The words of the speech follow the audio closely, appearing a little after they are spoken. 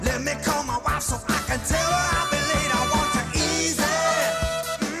Let me call my wife so I can tell her I'll be late. I want to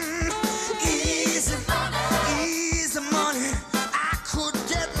easy money. I could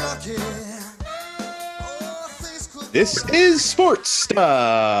get lucky. Oh, things could This is sports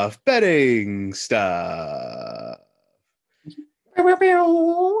stuff, betting stuff.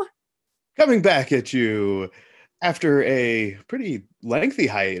 Coming back at you after a pretty lengthy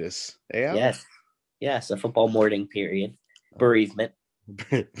hiatus. Yes, a football mourning period. Bereavement.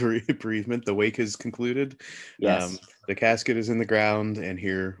 Bereavement. The wake has concluded. Yes. The casket is in the ground, and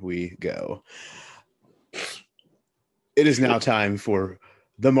here we go. It is now time for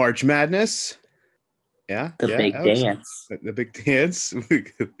the March Madness. The big Alex? dance. The big dance. We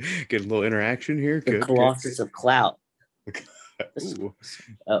could get a little interaction here. The Good. Colossus of Clout. Ooh.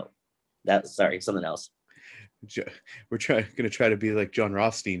 Sorry, something else. We're going to try to be like John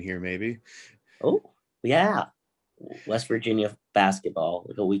Rothstein here, maybe. Oh, yeah. West Virginia basketball,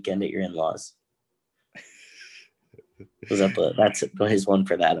 like a weekend at your in-laws. That's his one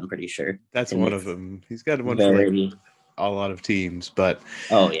for that, I'm pretty sure. That's one of them. He's got one for like a lot of teams, but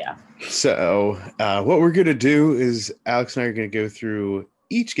oh yeah. So what we're gonna do is Alex and I are gonna go through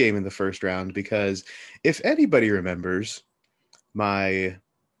each game in the first round, because if anybody remembers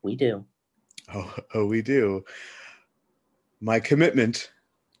we do. Oh, we do. My commitment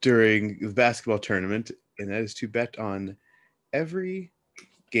during the basketball tournament, and that is to bet on every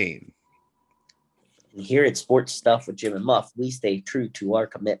game. Here at Sports Stuff with Jim and Muff, we stay true to our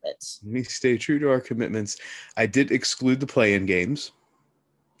commitments. I did exclude the play-in games.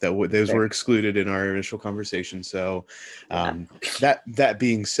 Those were excluded in our initial conversation. So that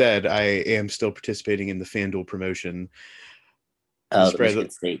being said, I am still participating in the FanDuel promotion. The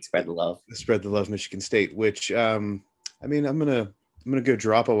Michigan State Spread the Love. Spread the Love Michigan State, which I'm gonna go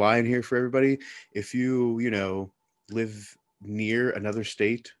drop a line here for everybody. If you live near another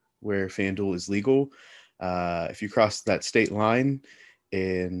state where FanDuel is legal, if you cross that state line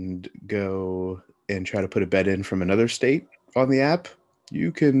and go and try to put a bet in from another state on the app,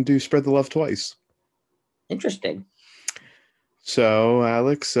 you can do Spread the Love twice. Interesting. So,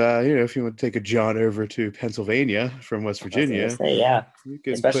 Alex, if you want to take a jaunt over to Pennsylvania from West Virginia,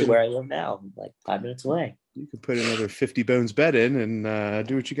 especially where I live now, like 5 minutes away. You can put another 50 bones bet in and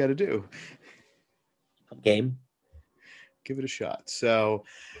do what you got to do. Game. Give it a shot. So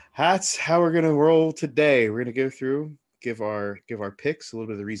that's how we're going to roll today. We're going to go through, give our picks, a little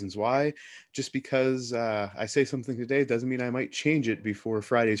bit of the reasons why. Just because I say something today doesn't mean I might change it before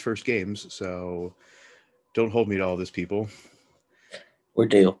Friday's first games. So don't hold me to all this, people. Or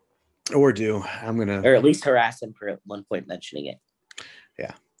do. I'm going to... Or at least harass him for at one point mentioning it.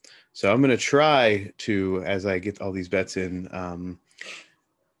 Yeah. So I'm going to try to, as I get all these bets in,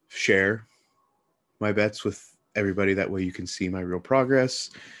 share my bets with everybody. That way you can see my real progress.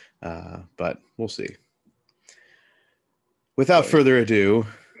 But we'll see. Without further ado,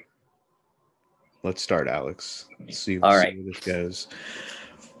 let's start, Alex. Let's see where this goes.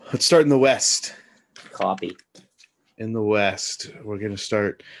 Let's start in the West. Copy. In the West, we're going to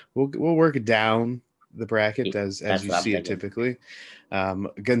start. We'll work down the bracket as you see it typically.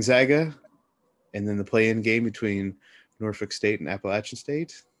 Gonzaga, and then the play-in game between Norfolk State and Appalachian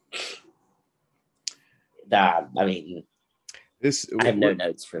State. I have no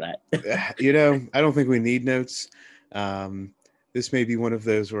notes for that. I don't think we need notes. This may be one of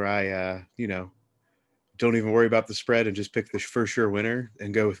those where I, don't even worry about the spread and just pick the for sure winner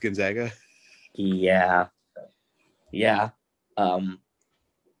and go with Gonzaga. Yeah.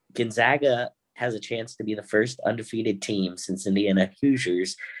 Gonzaga has a chance to be the first undefeated team since Indiana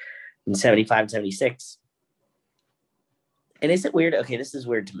Hoosiers in 75-76. And is it weird? Okay, this is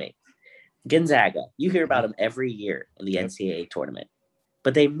weird to me. Gonzaga, you hear about them every year in the NCAA tournament,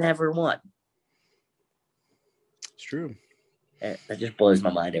 but they've never won. It's true. That just blows my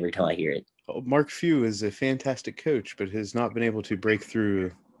mind every time I hear it. Oh, Mark Few is a fantastic coach, but has not been able to break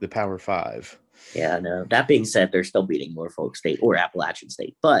through the Power Five. Yeah, no. That being said, they're still beating Norfolk State or Appalachian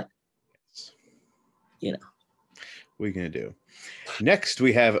State, but what are you going to do? Next,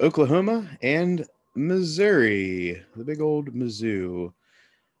 we have Oklahoma and Missouri, the big old Mizzou.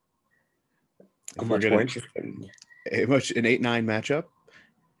 Much more interesting. An 8-9 matchup.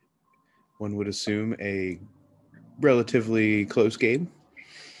 One would assume a relatively close game.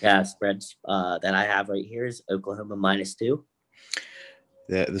 Yeah, spreads that I have right here is Oklahoma -2.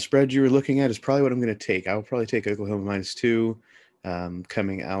 The spread you were looking at is probably what I'm going to take. I will probably take Oklahoma -2,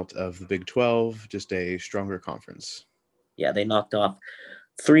 coming out of the Big 12, just a stronger conference. Yeah, they knocked off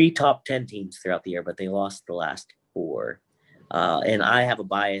 3 top 10 teams throughout the year, but they lost the last 4. And I have a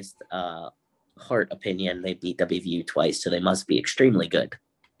biased heart opinion. They beat WVU twice, so they must be extremely good.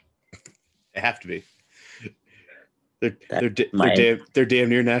 They have to be. They're my they're damn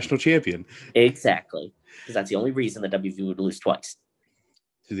near national champion exactly, because that's the only reason the WV would lose twice.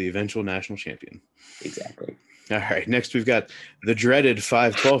 to the eventual national champion. Exactly. All right. Next, we've got the dreaded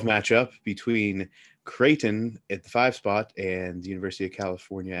 5-12 matchup between Creighton at the 5 spot and the University of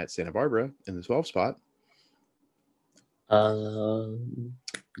California at Santa Barbara in the 12 spot. Creighton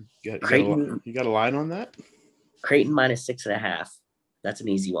You got a line on that? Creighton minus 6.5. That's an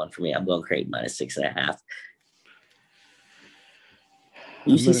easy one for me. I'm going Creighton minus 6.5.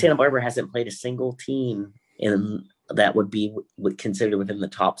 UC Santa Barbara hasn't played a single team in that would be considered within the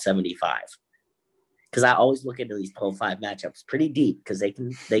top 75. Because I always look into these 12-5 matchups pretty deep because they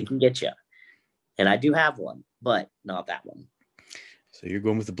can get you. And I do have one, but not that one. So you're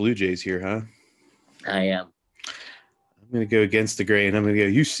going with the Blue Jays here, huh? I am. I'm going to go against the grain. I'm going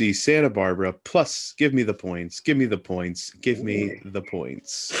to go UC Santa Barbara plus give me the points. Give me the points. Give me the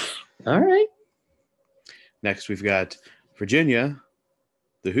points. All right. Next, we've got Virginia,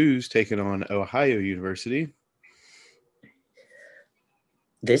 the Hoos taking on Ohio University.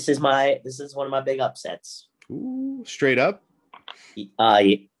 This is one of my big upsets. Ooh, straight up.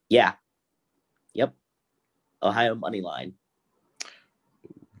 Yeah. Yep. Ohio money line.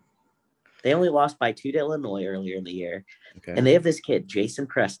 They only lost by 2 to Illinois earlier in the year. Okay. And they have this kid, Jason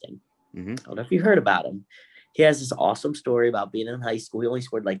Preston. Mm-hmm. I don't know if you heard about him. He has this awesome story about being in high school. He only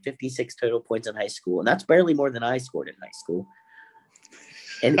scored like 56 total points in high school. And that's barely more than I scored in high school.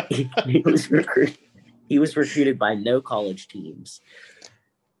 And he was recruited by no college teams.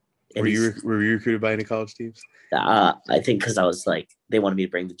 Were you recruited by any college teams? I think because I was like, they wanted me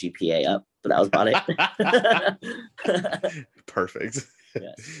to bring the GPA up, but that was about it. Perfect.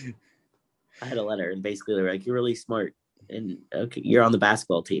 Yes. I had a letter, and basically they were like, "You're really smart, and okay, you're on the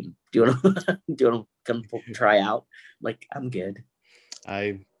basketball team. Do you want to come try out?" I'm like, I'm good.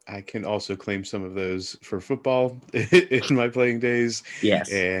 I can also claim some of those for football in my playing days.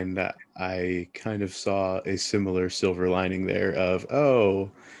 Yes, and I kind of saw a similar silver lining there of,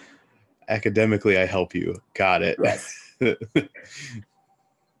 oh, academically I help you. Got it. Yes.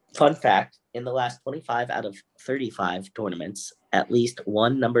 Fun fact: in the last 25 out of 35 tournaments, at least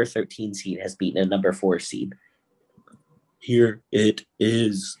one number 13 seed has beaten a number 4 seed. Here it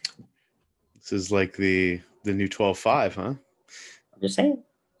is. This is like the new 12-5, huh? I'm just saying.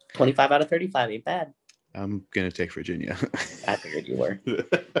 25 out of 35 ain't bad. I'm going to take Virginia. I figured you were.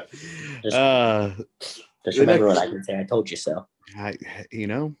 Just remember what I can say. I told you so.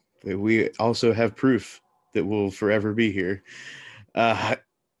 We also have proof that will forever be here.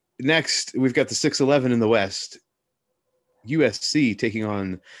 Next, we've got the 6-11 in the West. USC taking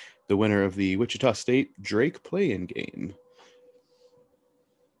on the winner of the Wichita State Drake play-in game.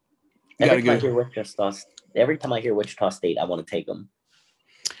 Every time I hear Wichita State, I want to take them.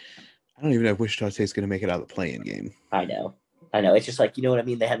 I don't even know if Wichita State's going to make it out of the play-in game. I know. It's just like, you know what I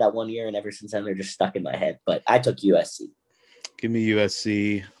mean? They had that one year, and ever since then, they're just stuck in my head. But I took USC. Give me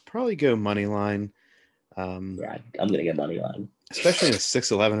USC. Probably go money line. Yeah, I'm going to get money line. Especially in a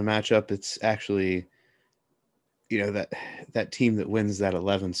 6-11 matchup, it's actually, that team that wins that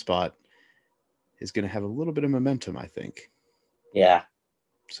 11 spot is going to have a little bit of momentum, I think. Yeah.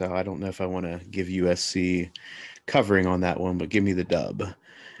 So I don't know if I want to give USC covering on that one, but give me the dub.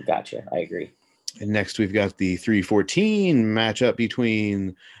 Gotcha. I agree. And next we've got the 3-14 matchup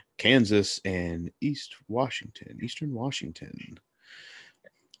between Kansas and Eastern Washington.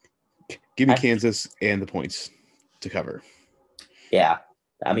 Give me Kansas and the points to cover. Yeah.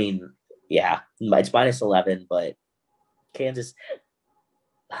 I mean, yeah, it's minus 11, but Kansas,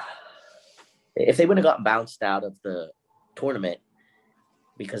 if they wouldn't have gotten bounced out of the tournament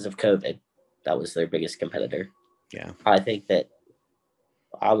because of COVID, that was their biggest competitor. Yeah. I think that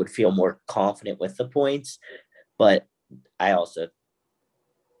I would feel more confident with the points, but I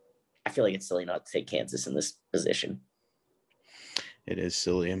feel like it's silly not to take Kansas in this position. It is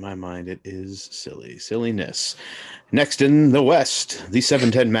silly in my mind. It is silliness. Next in the West, the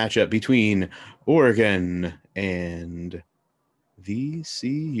 7-10 matchup between Oregon and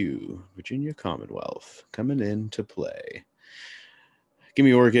VCU, Virginia Commonwealth, coming into play. Give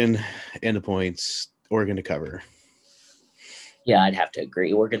me Oregon and the points. Oregon to cover. Yeah, I'd have to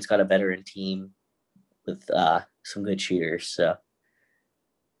agree. Oregon's got a veteran team with some good shooters. So,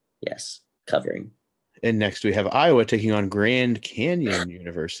 yes, covering. And next we have Iowa taking on Grand Canyon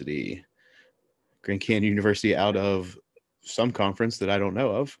University. Grand Canyon University out of some conference that I don't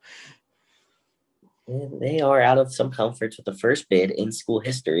know of. They are out of some conference with the first bid in school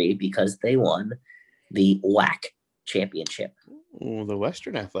history because they won the WAC championship. Oh, the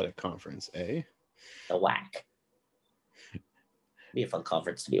Western Athletic Conference, eh? The WAC. Be a fun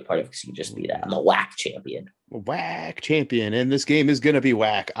conference to be a part of because you can just be that. I'm a whack champion. Whack champion. And this game is going to be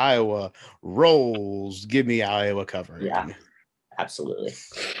whack. Iowa rolls. Give me Iowa covering. Yeah, absolutely.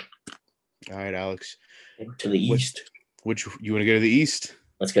 All right, Alex. To the East. Which you want to go to the East?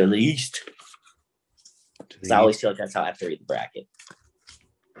 Let's go to the East. Because I always feel like that's how I have to read the bracket.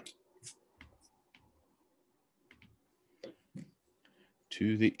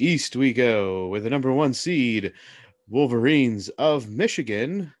 To the East we go with the number 1 seed, Wolverines of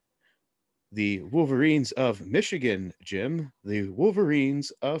Michigan. The Wolverines of Michigan, Jim. The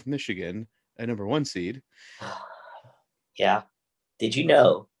Wolverines of Michigan, a number 1 seed. Yeah. Did you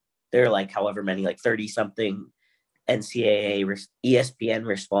know there are like however many, like 30-something NCAA ESPN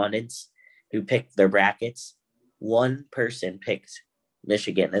respondents who picked their brackets? One person picked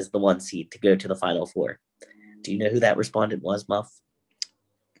Michigan as the 1 seed to go to the Final Four. Do you know who that respondent was, Muff?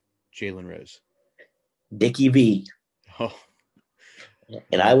 Jalen Rose. Dickie V. Oh.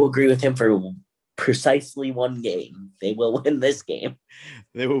 And I will agree with him for precisely 1 game. They will win this game.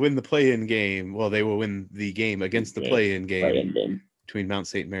 They will win the play-in game. Well, they will win the game against the play-in game between Mount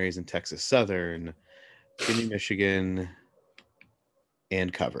St. Mary's and Texas Southern. Give me Michigan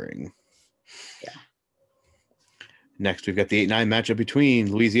and covering. Yeah. Next, we've got the 8-9 matchup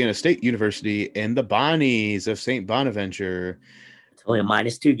between Louisiana State University and the Bonnies of St. Bonaventure. It's only a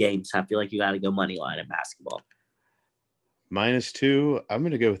 -2 game, so I feel like you got to go money line in basketball. -2. I'm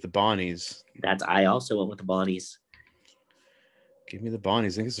going to go with the Bonnies. I also went with the Bonnies. Give me the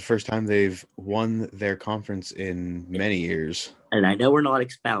Bonnies. I think it's the first time they've won their conference in many years. And I know we're not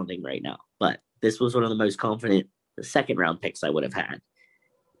expounding right now, but this was one of the most confident second-round picks I would have had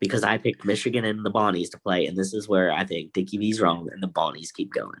because I picked Michigan and the Bonnies to play, and this is where I think Dickie V's wrong and the Bonnies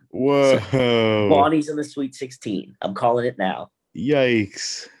keep going. Whoa. So, Bonnies in the Sweet 16. I'm calling it now.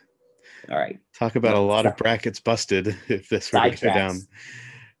 Yikes. All right. Talk about a lot of brackets busted if this were to go down.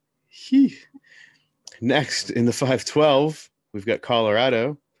 Next, in the 5-12, we've got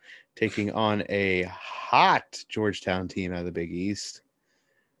Colorado taking on a hot Georgetown team out of the Big East.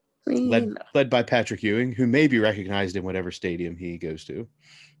 Led by Patrick Ewing, who may be recognized in whatever stadium he goes to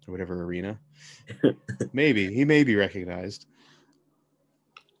or whatever arena. He may be recognized.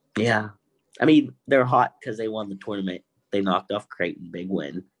 Yeah. I mean, they're hot because they won the tournament. They knocked off Creighton, big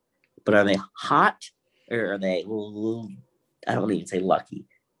win. But are they hot or are they, I don't even say lucky.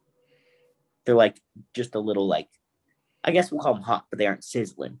 They're like just a little like, I guess we'll call them hot, but they aren't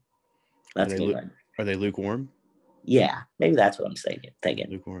sizzling. That's Are they lukewarm? Yeah, maybe that's what I'm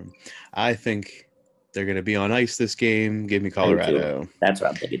thinking. Lukewarm. I think they're going to be on ice this game. Give me Colorado. That's what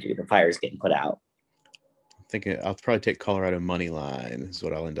I'm thinking, too. The fire's getting put out. I'm thinking I'll probably take Colorado money line is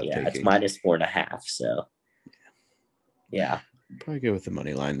what I'll end up taking. Yeah, it's -4.5, so. Yeah. Probably go with the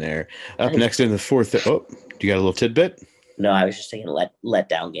money line there. Up next in the 4th. Oh, do you got a little tidbit? No, I was just thinking let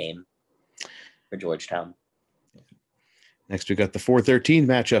down game for Georgetown. Next, we got the 4-13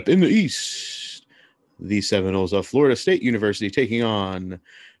 matchup in the East. The Seminoles of Florida State University taking on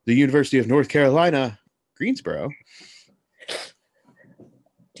the University of North Carolina, Greensboro.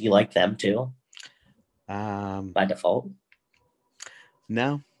 Do you like them too? By default?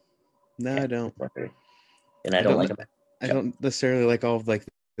 No, yeah. I don't. And I don't like them. I don't necessarily like all of like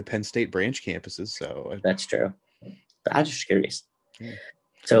the Penn State branch campuses. So that's true. But I'm just curious. Yeah.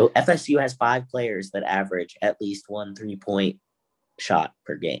 So FSU has 5 players that average at least 1 3-point shot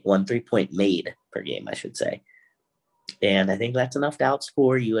per game, 1 3-point made per game, I should say. And I think that's enough to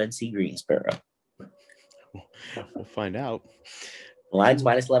outscore UNC Greensboro. We'll find out. The line's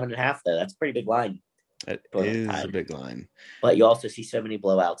 -11.5, though. That's a pretty big line. It is a big line. But you also see so many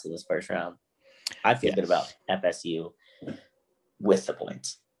blowouts in this first round. I feel good about FSU with the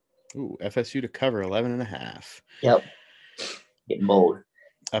points. Ooh, FSU to cover 11.5. Yep. Getting bold.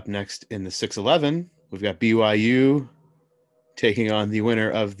 Up next in the 6-11, we've got BYU taking on the winner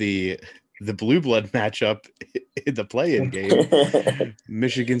of the blue blood matchup in the play-in game,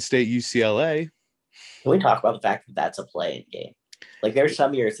 Michigan State UCLA. Can we talk about the fact that that's a play-in game? Like there's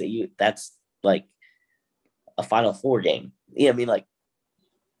some years that's like a Final Four game. Yeah, I mean like,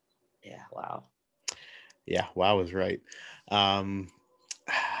 yeah, wow. Yeah, wow is right.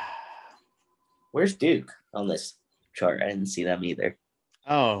 Where's Duke on this chart? I didn't see them either.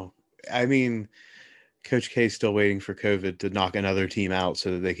 Oh, I mean, Coach K is still waiting for COVID to knock another team out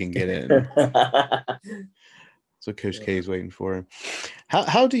so that they can get in. That's what Coach K is waiting for.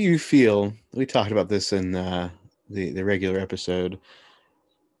 How do you feel? We talked about this in the regular episode.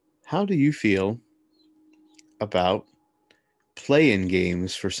 How do you feel about play-in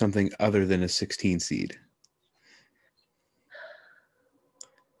games for something other than a 16 seed?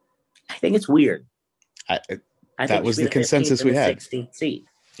 I think it's weird. I I That think it was should be the consensus 15th and we the had. 16th seed.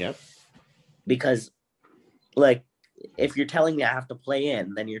 Yep. Because, like, if you're telling me I have to play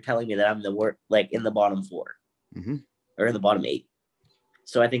in, then you're telling me that I'm the worst, like, in the bottom 4 Mm-hmm. or in the bottom 8.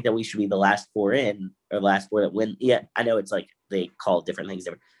 So I think that we should be the last 4 in, or last 4 that win. Yeah, I know it's like they call different things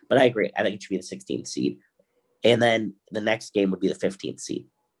different, but I agree. I think it should be the 16th seed. And then the next game would be the 15th seed.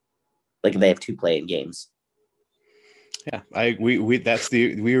 Like, they have 2 play-in games. Yeah, we we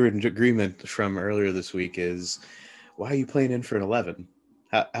were in agreement from earlier this week. Is why are you playing in for an 11?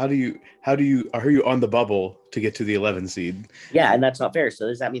 How do you are you on the bubble to get to the 11 seed? Yeah, and that's not fair. So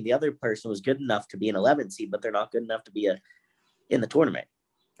does that mean the other person was good enough to be an 11 seed, but they're not good enough to be in the tournament?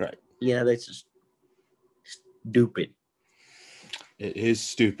 Right. You know, that's just stupid. It is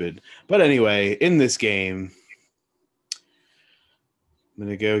stupid. But anyway, in this game, I'm going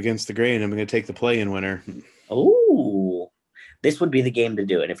to go against the grain. I'm going to take the play-in winner. Oh, this would be the game to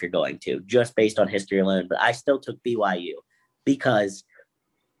do it if you're going to, just based on history alone. But I still took BYU because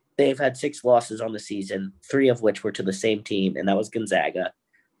they've had 6 losses on the season, 3 of which were to the same team, and that was Gonzaga.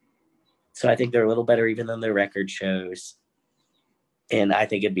 So I think they're a little better even than their record shows. And I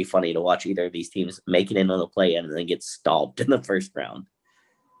think it'd be funny to watch either of these teams make it in on the play-in and then get stomped in the first round.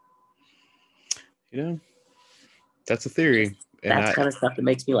 You know, that's a theory. That's kind of stuff that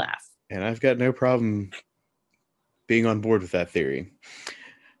makes me laugh. And I've got no problem being on board with that theory.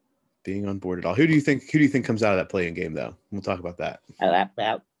 Being on board at all. Who do you think comes out of that play-in game, though? We'll talk about that. That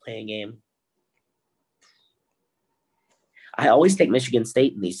play-in game. I always take Michigan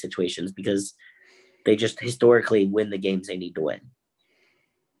State in these situations because they just historically win the games they need to win.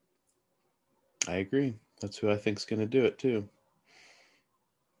 I agree. That's who I think's going to do it, too.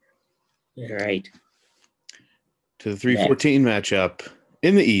 All right. To the 314 matchup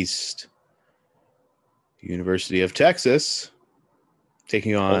in the East. University of Texas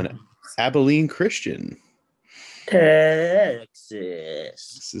taking on Abilene Christian. Texas.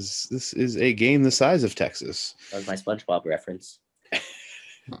 This is a game the size of Texas. That was my SpongeBob reference.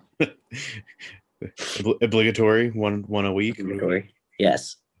 Obligatory, one a week. Obligatory.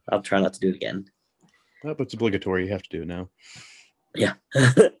 Yes. I'll try not to do it again. Oh, but it's obligatory. You have to do it now. Yeah.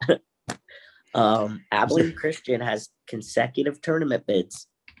 Abilene Christian has consecutive tournament bids.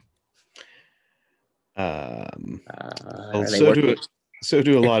 So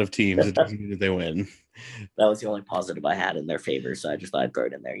do a lot of teams. It doesn't mean that they win. That was the only positive I had in their favor, so I just thought I'd throw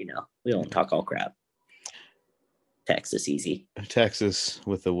it in there. You know, we don't talk all crap. Texas easy. Texas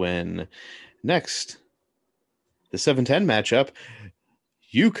with the win. Next, the 7-10 matchup.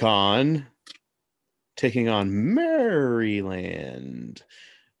 UConn taking on Maryland.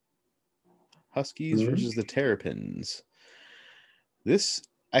 Huskies versus the Terrapins. This,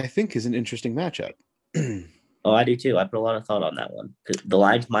 I think, is an interesting matchup. Oh, I do too. I put a lot of thought on that one because the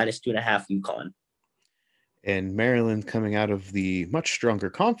line's -2.5 UConn. And Maryland coming out of the much stronger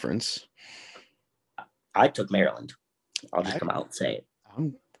conference. I took Maryland. I'll just come out and say it.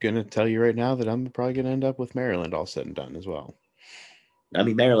 I'm going to tell you right now that I'm probably going to end up with Maryland all said and done as well. I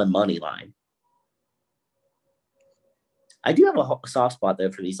mean, Maryland money line. I do have a soft spot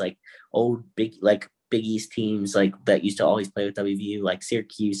though for these like old Big East teams like that used to always play with WVU, like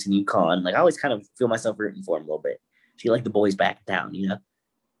Syracuse and UConn. Like I always kind of feel myself rooting for them a little bit. Feel like the boys back down, you know.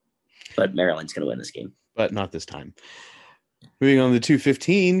 But Maryland's going to win this game. But not this time. Moving on to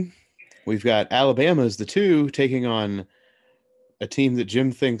 215, we've got Alabama's the 2 taking on a team that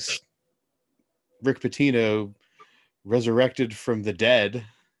Jim thinks Rick Pitino resurrected from the dead,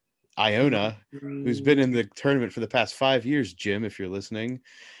 Iona, who's been in the tournament for the past 5 years, Jim, if you're listening.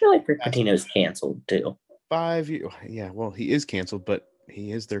 I feel like Rick Pitino's canceled too. 5 years. Yeah, well, he is canceled, but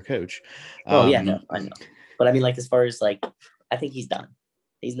he is their coach. Oh, yeah, no, I know. But I mean, like, as far as, like, I think he's done.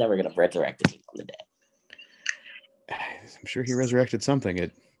 He's never going to resurrect a team from the dead. I'm sure he resurrected something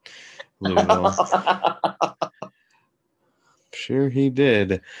at Louisville. Sure he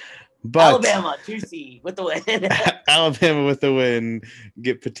did. But Alabama, 2 seed with the win. Alabama with the win.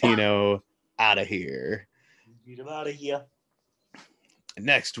 Get Pitino out of here. Get him out of here.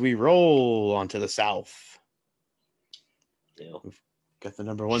 Next, we roll onto the South. Ew. We've got the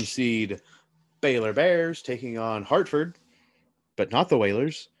number 1 seed, Baylor Bears, taking on Hartford, but not the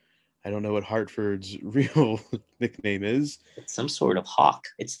Whalers. I don't know what Hartford's real nickname is. It's some sort of hawk.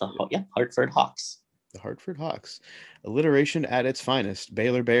 It's the Hartford Hawks. The Hartford Hawks. Alliteration at its finest.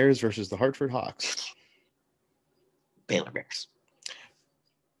 Baylor Bears versus the Hartford Hawks. Baylor Bears.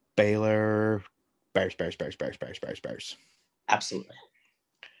 Baylor Bears. Absolutely.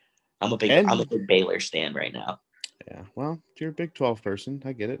 I'm a big Baylor stan right now. Yeah, well, you're a Big 12 person.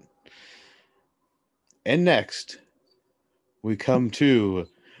 I get it. And next, we come to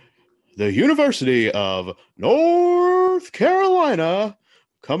the University of North Carolina,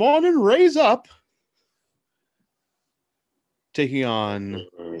 come on and raise up, taking on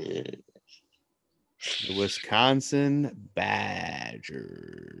the Wisconsin Badgers.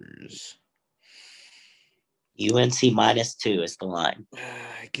 UNC -2 is the line.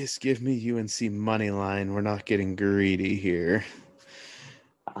 I guess give me UNC money line. We're not getting greedy here.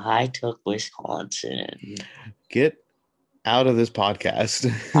 I took Wisconsin. Get out of this podcast.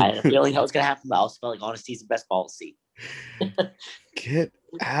 I had a feeling that was going to happen, but I also felt like honesty is the best policy. Get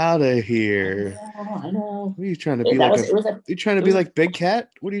out of here. I know. What are you trying to be like? You trying to be like Big Cat?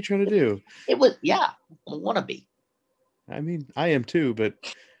 What are you trying to do? It was, yeah. I want to be. I mean, I am too, but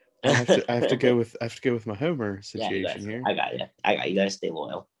I have to go with my Homer situation here. I got you. You gotta stay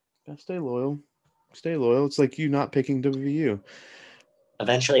loyal. Stay loyal. Stay loyal. It's like you not picking WVU.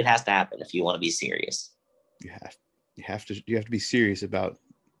 Eventually, it has to happen if you want to be serious. You have to be serious about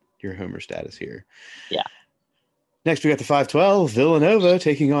your Homer status here. Yeah. Next, we got the 5-12 Villanova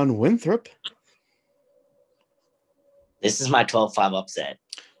taking on Winthrop. This is my 12-5 upset.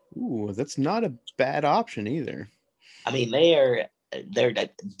 Ooh, that's not a bad option either. I mean, they're a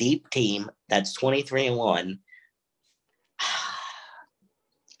deep team that's 23-1.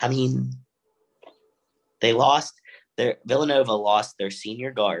 I mean, Villanova lost their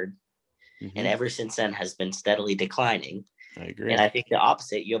senior guard, and ever since then has been steadily declining. I agree. And I think the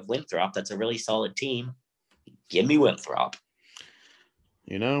opposite, you have Winthrop, that's a really solid team. Give me Winthrop.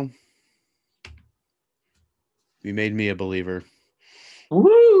 You know, you made me a believer.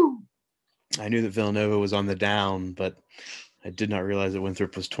 Woo! I knew that Villanova was on the down, but I did not realize that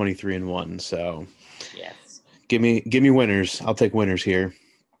Winthrop was 23-1. So, yes, give me winners. I'll take winners here.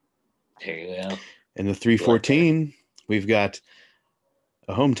 There you go. In the 3-14, we've got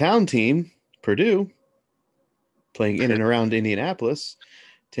a hometown team, Purdue, playing in and around Indianapolis,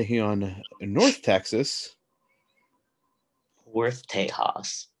 taking on North Texas. North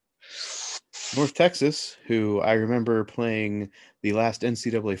Texas. North Texas, who I remember playing the last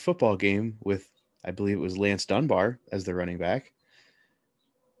NCAA football game with, I believe it was Lance Dunbar as the running back.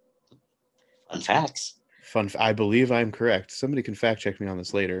 Fun facts. I believe I'm correct. Somebody can fact check me on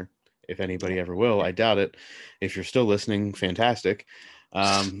this later, if anybody ever will. I doubt it. If you're still listening, fantastic.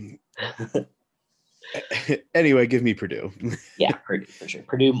 Anyway, give me Purdue. Yeah, Purdue for sure.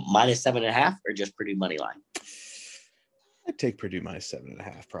 Purdue -7.5 or just Purdue money line? I'd take Purdue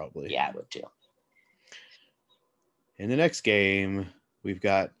 -7.5 probably. Yeah, I would too. In the next game, we've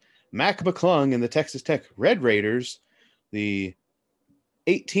got Mac McClung and the Texas Tech Red Raiders, the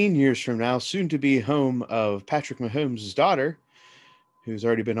 18 years from now, soon to be home of Patrick Mahomes' daughter, who's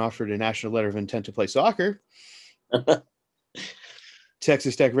already been offered a national letter of intent to play soccer.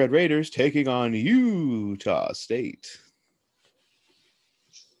 Texas Tech Red Raiders taking on Utah State.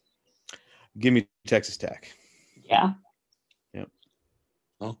 Give me Texas Tech. Yeah. Yep.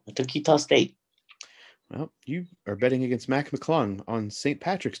 Well, I took Utah State. Well, you are betting against Mac McClung on St.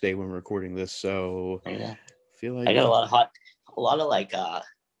 Patrick's Day when we're recording this, so yeah. I feel like I got a lot of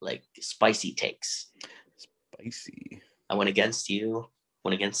like spicy takes. Spicy. I went against you.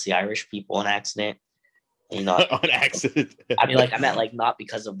 Went against the Irish people on accident. You know, on accident. I mean, I meant not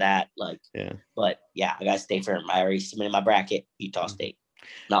because of that. Yeah. But yeah, I gotta stay firm. I already submitted my bracket. Utah State.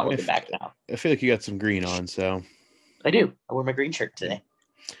 Not looking back now. I feel like you got some green on, so I do. I wore my green shirt today.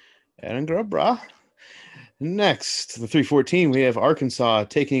 And grub, brah. Next, the 3-14, we have Arkansas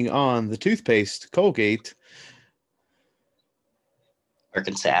taking on the toothpaste Colgate.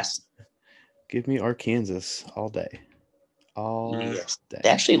 Arkansas. Give me Arkansas all day. All day. They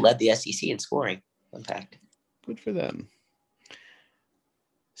actually led the SEC in scoring. Fun fact. Good for them.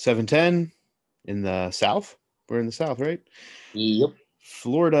 7-10 in the South. We're in the South, right? Yep.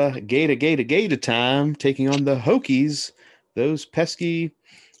 Florida Gator time taking on the Hokies. Those pesky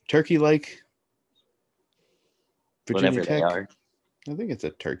turkey-like Virginia Whatever Tech. they are. I think it's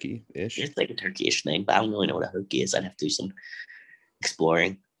a turkey-ish. It's like a turkey-ish thing, but I don't really know what a Hokie is. I'd have to do some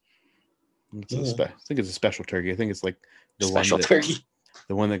exploring. I think it's a special turkey. I think it's like the special turkey.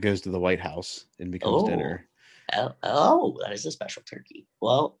 The one that goes to the White House and becomes dinner. Oh, that is a special turkey.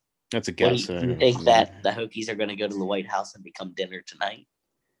 Well, that's a guess. Do you think that the Hokies are going to go to the White House and become dinner tonight?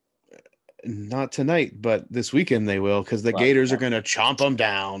 Not tonight, but this weekend they will, because the Gators are going to chomp them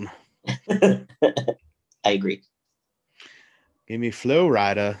down. I agree. Give me Flo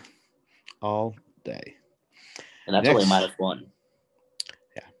Rida all day. And that's only -1.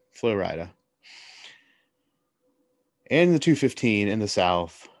 Yeah, Flo Rida. And the 2-15 in the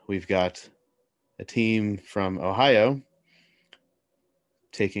South, we've got a team from Ohio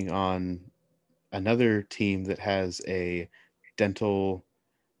taking on another team that has a dental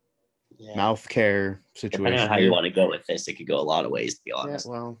mouth care Depending situation. on how you here. want to go with this, it could go a lot of ways, to be Yeah, honest.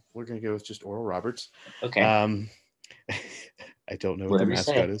 well, we're gonna go with just Oral Roberts. Okay. I don't know what Whatever the you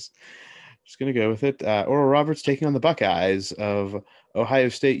mascot say. is. Just gonna go with it. Oral Roberts taking on the Buckeyes of Ohio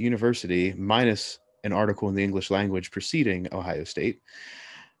State University, minus an article in the English language preceding Ohio State.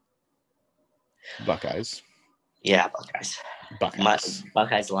 Buckeyes. Yeah, Buckeyes. Buckeyes.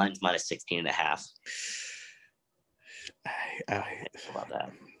 Buckeyes line's minus 16.5. I How about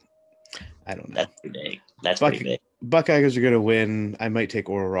that? I don't know. That's pretty big. That's pretty big. Buckeyes are going to win. I might take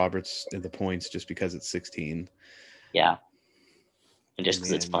Oral Roberts in the points just because it's 16. Yeah. And just In because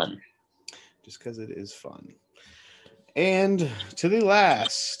the it's end. fun. Just because it is fun. And to the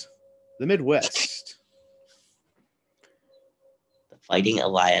last, the Midwest. The Fighting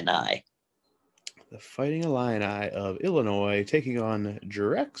Illini. The Fighting Illini of Illinois taking on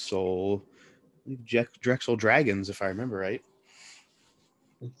Drexel. Drexel Dragons, if I remember right.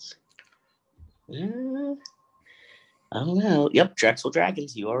 I don't know. Yep, Drexel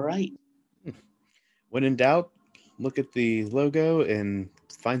Dragons. You are right. When in doubt, look at the logo and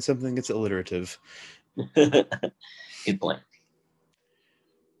find something that's alliterative. Good point.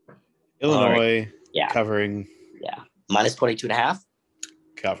 Illinois Yeah. covering. Yeah. Minus 22.5.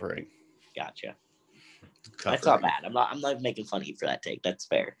 Covering. Gotcha. Covering. That's not bad. I'm not making fun of you for that take. That's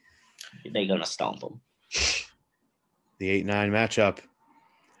fair. They're gonna stomp them. The 8-9 matchup.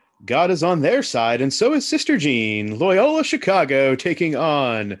 God is on their side, and so is Sister Jean. Loyola Chicago taking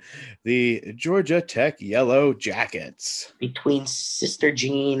on the Georgia Tech Yellow Jackets. Between Sister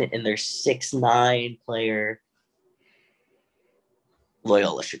Jean and their 6'9" player,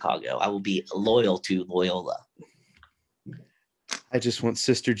 Loyola Chicago. I will be loyal to Loyola. I just want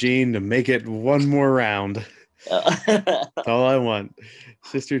Sister Jean to make it one more round. That's all I want.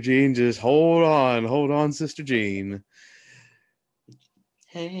 Sister Jean, just hold on, Sister Jean.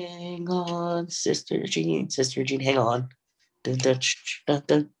 Hang on, Sister Jean, hang on. Dun, dun, dun,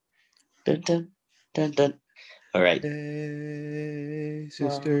 dun, dun, dun, dun, dun. All right. Hey,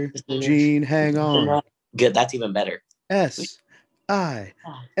 Sister Jean, hang on. Good, that's even better. S-I-S,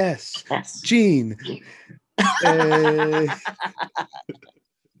 Jean. Hey.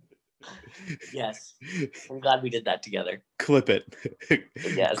 Yes. I'm glad we did that together. Clip it.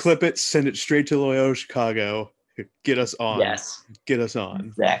 Yes. Clip it, send it straight to Loyola Chicago. Get us on. Yes. Get us on.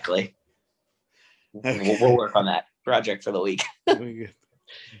 Exactly. Okay. We'll work on that project for the week. we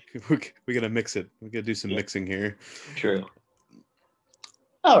gotta mix it. We gotta do some mixing here. True.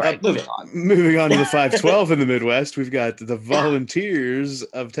 All right, moving on. Moving on to the 5-12 in the Midwest, we've got the Volunteers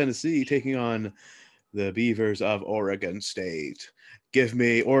of Tennessee taking on the Beavers of Oregon State. Give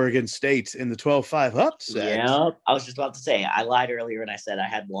me Oregon State in the 12-5 upset. Yeah, I was just about to say, I lied earlier and I said I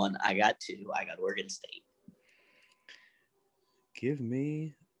had one. I got two. I got Oregon State. Give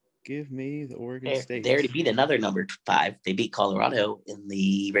me the Oregon State. They already beat another number 5. They beat Colorado in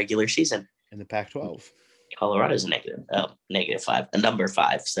the regular season. In the Pac-12. Colorado's a negative 5, a number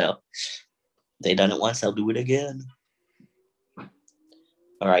 5. So they done it once, they'll do it again.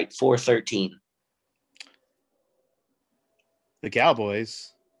 All right, 4-13. The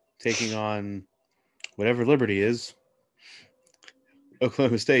Cowboys taking on whatever Liberty is.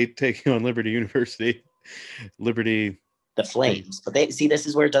 Oklahoma State taking on Liberty University. Liberty. The Flames. But this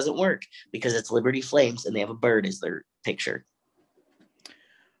is where it doesn't work because it's Liberty Flames and they have a bird as their picture.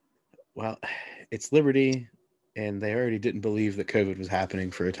 Well, it's Liberty, and they already didn't believe that COVID was happening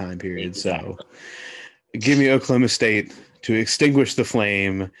for a time period. Exactly. So give me Oklahoma State to extinguish the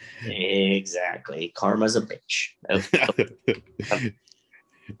flame. Exactly. Karma's a bitch.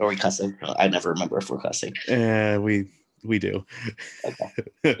 Are we cussing? I never remember if we're cussing. We do. Okay.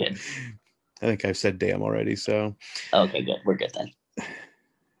 Good. I think I've said damn already. So okay, good. We're good then.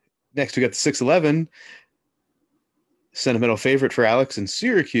 Next, we got the 6-11. Sentimental favorite for Alex in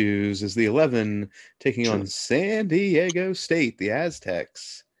Syracuse is the 11 taking on San Diego State, the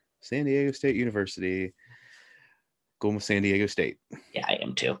Aztecs. San Diego State University. Going with San Diego State. Yeah, I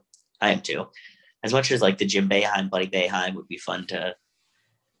am too. As much as like the Jim Boeheim, Buddy Boeheim would be fun to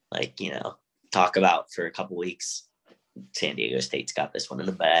talk about for a couple weeks. San Diego State's got this one in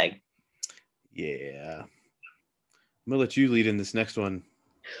the bag. Yeah. I'm going to let you lead in this next one.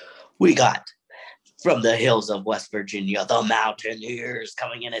 We got from the hills of West Virginia, the Mountaineers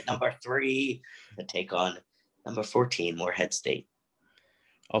coming in at number 3 to take on number 14, Morehead State.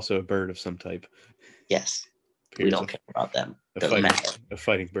 Also a bird of some type. Yes. We don't care about them. A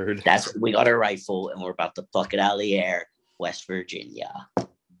fighting bird. We got our rifle and we're about to pluck it out of the air. West Virginia.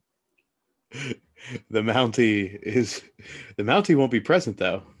 The Mountie won't be present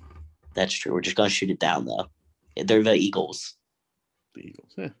though. That's true. We're just gonna shoot it down though. They're the Eagles. The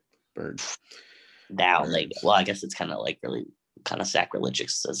Eagles. Yeah. Burn. Down. Like, well, I guess it's kind of like really kind of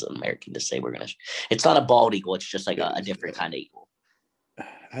sacrilegious as an American to say we're gonna. It's not a bald eagle. It's just like a different kind of eagle,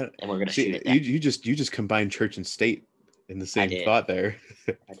 and we're gonna shoot it down. You just combined church and state in the same did. thought there.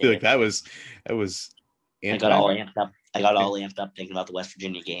 I I feel like did. that was. I got all amped up. I got all amped up thinking about the West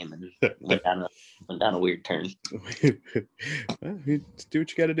Virginia game and went down a weird turn. Well, you do what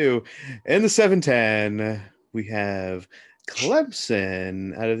you got to do. In the 7-10, we have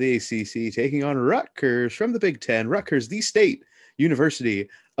Clemson out of the ACC taking on Rutgers from the Big Ten. Rutgers, the state university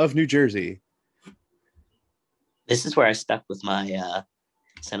of New Jersey. This is where I stuck with my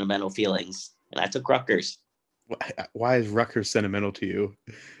sentimental feelings, and I took Rutgers. Why is Rutgers sentimental to you?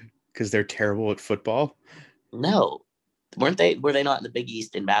 Because they're terrible at football? No, weren't they? Were they not in the Big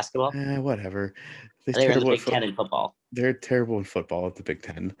East in basketball? Whatever. They were in the Big Ten in football. They're terrible in football at the Big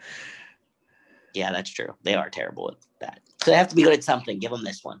Ten. Yeah, that's true. They are terrible at that. So they have to be good at something. Give them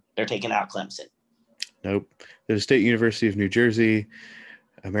this one. They're taking out Clemson. Nope. They're the State University of New Jersey,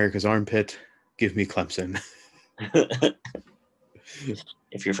 America's armpit. Give me Clemson.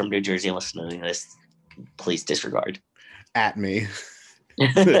 If you're from New Jersey and listening to this, please disregard. At me.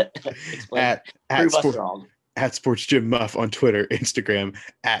 Prove us wrong. At Sports Gym Muff on Twitter, Instagram,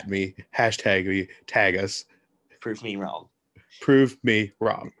 at me, hashtag me, tag us. Prove me wrong. Prove me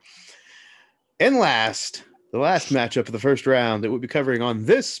wrong. And the last matchup of the first round that we'll be covering on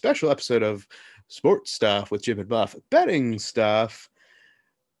this special episode of Sports Stuff with Jim and Muff, betting stuff.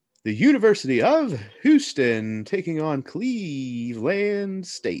 The University of Houston taking on Cleveland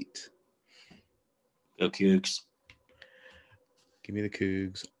State. Go Cougs. Give me the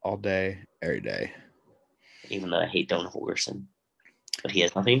Cougs all day, every day. Even though I hate Don Horson. But he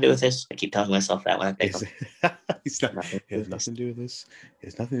has nothing to do with this. I keep telling myself that when I pick him. He has nothing to do with this. He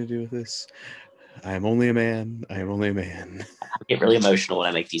has nothing to do with this. I am only a man. I am only a man. I get really emotional when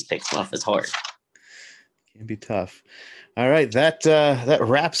I make these picks. Muff is hard. Can be tough. All right, that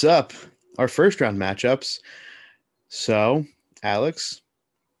wraps up our first round matchups. So, Alex,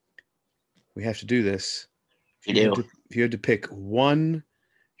 we have to do this. You do. If you had to pick one,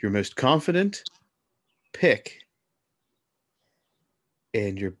 your most confident pick,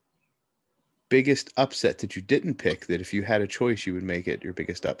 and your biggest upset that you didn't pick, that if you had a choice, you would make it your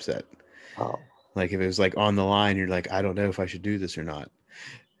biggest upset. Oh. Like if it was like on the line, you're like, I don't know if I should do this or not.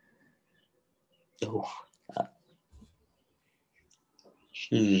 Oh.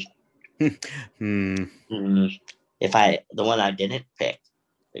 If the one I didn't pick,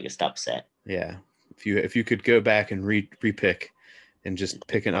 biggest upset. Yeah. If you could go back and repick and just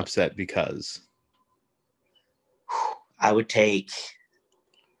pick an upset because. I would take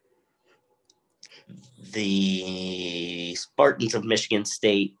the Spartans of Michigan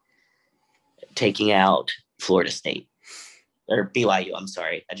State taking out Florida State. Or BYU, I'm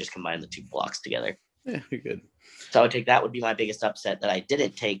sorry. I just combined the two blocks together. Yeah, you're good. So I would take that would be my biggest upset that I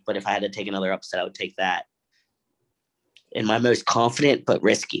didn't take, but if I had to take another upset, I would take that. And my most confident, but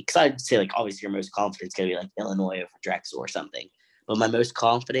risky, because I'd say, like, obviously your most confident is going to be like Illinois over Drexel or something. But my most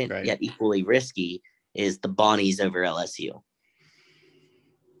confident, yet equally risky, is the Bonnies over LSU.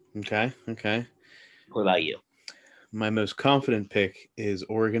 Okay. What about you? My most confident pick is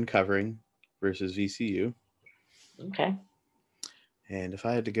Oregon covering versus VCU. Okay. And if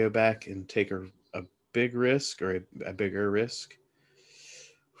I had to go back and take a big risk or a bigger risk,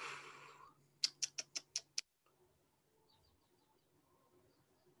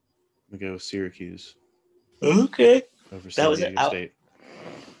 I'm going to go with Syracuse. Okay. Over San Diego State.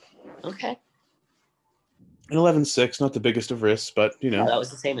 Okay. An 11-6, not the biggest of risks, but, you know. That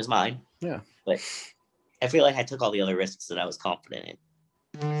was the same as mine. Yeah. But I feel like I took all the other risks that I was confident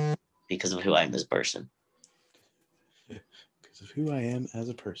in because of who I am as a person. Because of who I am as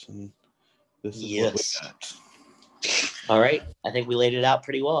a person. This is what we got. All right. I think we laid it out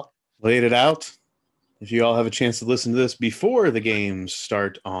pretty well. Laid it out. If you all have a chance to listen to this before the games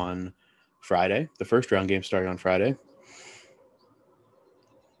start on Friday, the first round game started on Friday.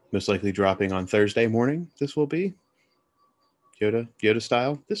 Most likely dropping on Thursday morning. This will be Yoda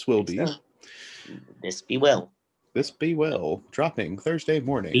style. This will be. So. This be well. This be well. Dropping Thursday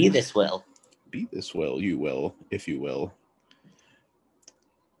morning. Be this well. Be this well. You will, if you will.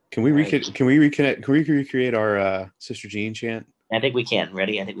 Can we reconnect? Can we recreate our Sister Jean chant? I think we can.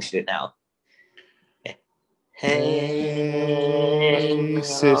 Ready? I think we should do it now. Hey,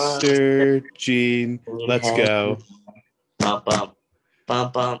 Sister Jean, let's go. Bum bum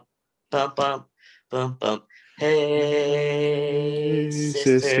bum bum bum bum bum bum. Hey,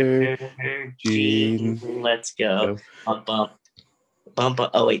 Sister Jean, let's go. Bum bum bum bum.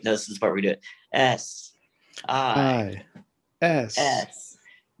 Oh wait, no, this is the part we do it. S I S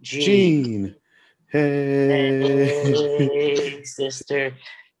Gene. Hey. Hey, sister.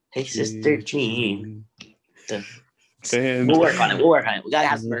 Hey, sister Jean. And We'll work on it. We gotta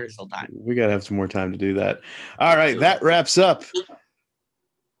have some rehearsal time. We gotta have some more time to do that. All right, that wraps up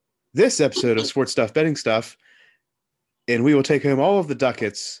this episode of Sports Stuff Betting Stuff, and we will take home all of the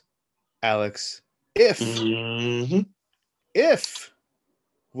ducats, Alex, if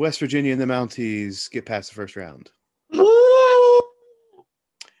West Virginia and the Mounties get past the first round.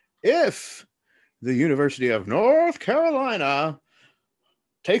 If the University of North Carolina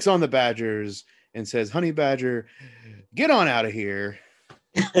takes on the Badgers and says, Honey Badger, get on out of here.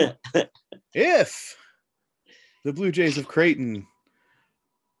 If the Blue Jays of Creighton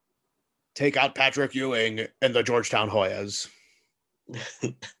take out Patrick Ewing and the Georgetown Hoyas.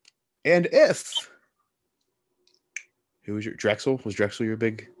 And if who was your Drexel? Was Drexel your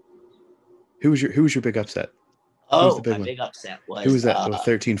big? Who was your big upset? Oh, my big upset was who was that?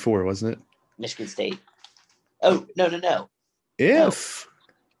 13-4, wasn't it? Michigan State. Oh, no. If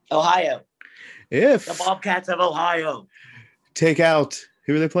Ohio. If the Bobcats of Ohio take out,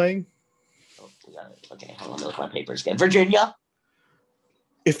 who are they playing? Oh, we got it. Okay, hold on, let me look at my papers again. Virginia.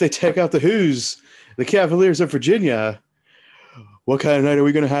 If they take out the Who's, the Cavaliers of Virginia, what kind of night are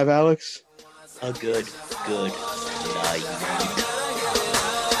we going to have, Alex? A good night.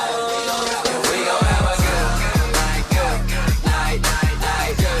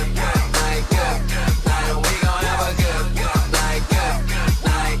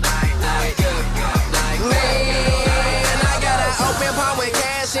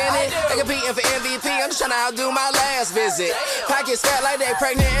 For MVP, I'm just trying to outdo my last visit. Pockets fat like they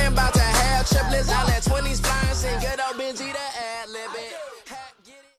pregnant and about to have triplets. I let 20s fly and sing good old Benji.